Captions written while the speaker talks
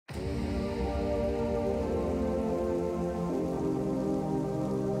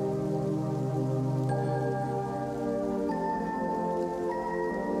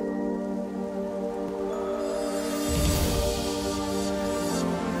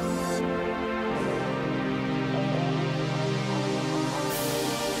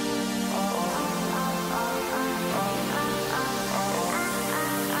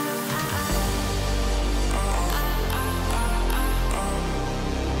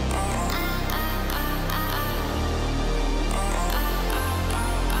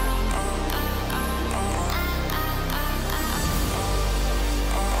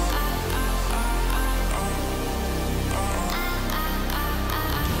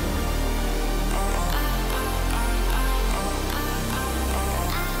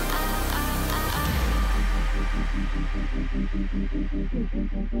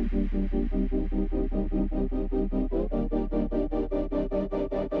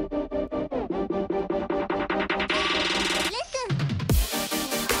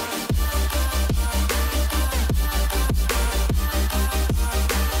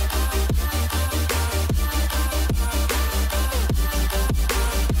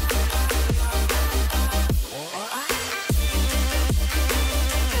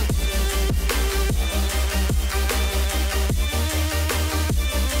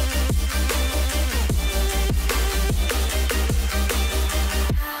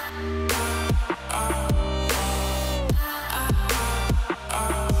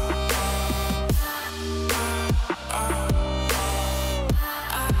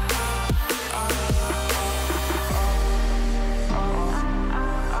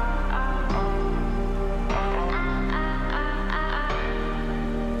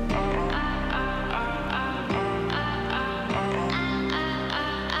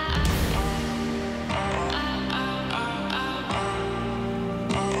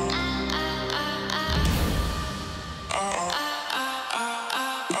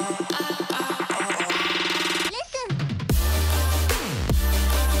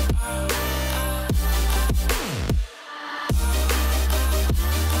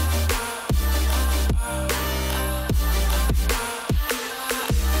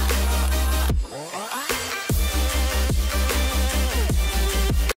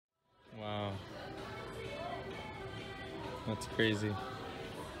crazy.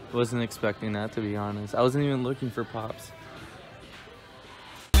 Wasn't expecting that, to be honest. I wasn't even looking for pops.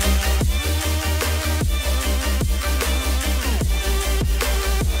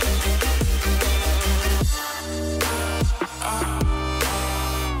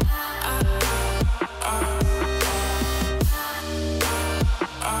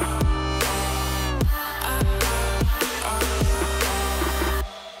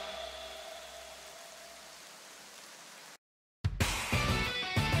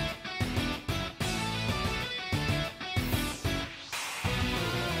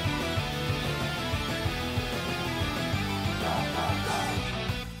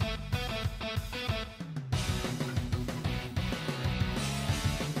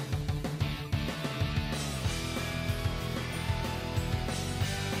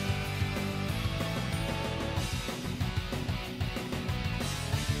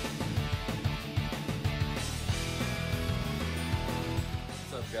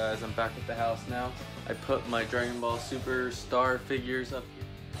 What's up, guys? I'm back at the house now. I put my Dragon Ball Super Star figures up here.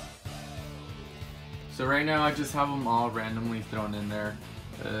 So right now I just have them all randomly thrown in there,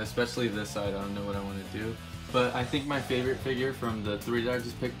 especially this side. I don't know what I want to do, but I think my favorite figure from the 3 that I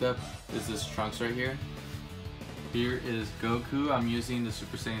just picked up is this Trunks right here. Here is Goku. I'm using the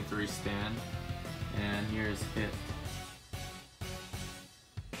Super Saiyan 3 stand, and here's Hit.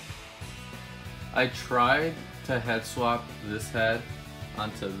 I tried to head swap this head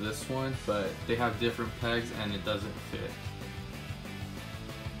onto this one, but they have different pegs and it doesn't fit.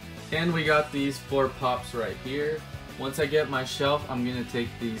 And we got these 4 pops right here. Once I get my shelf, I'm gonna take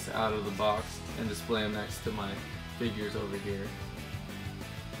these out of the box and display them next to my figures over here.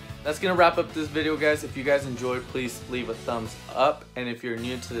 That's gonna wrap up this video, guys. If you guys enjoyed, please leave a thumbs up, and if you're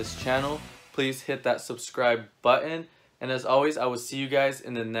new to this channel, please hit that subscribe button. And as always, I will see you guys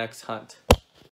in the next hunt.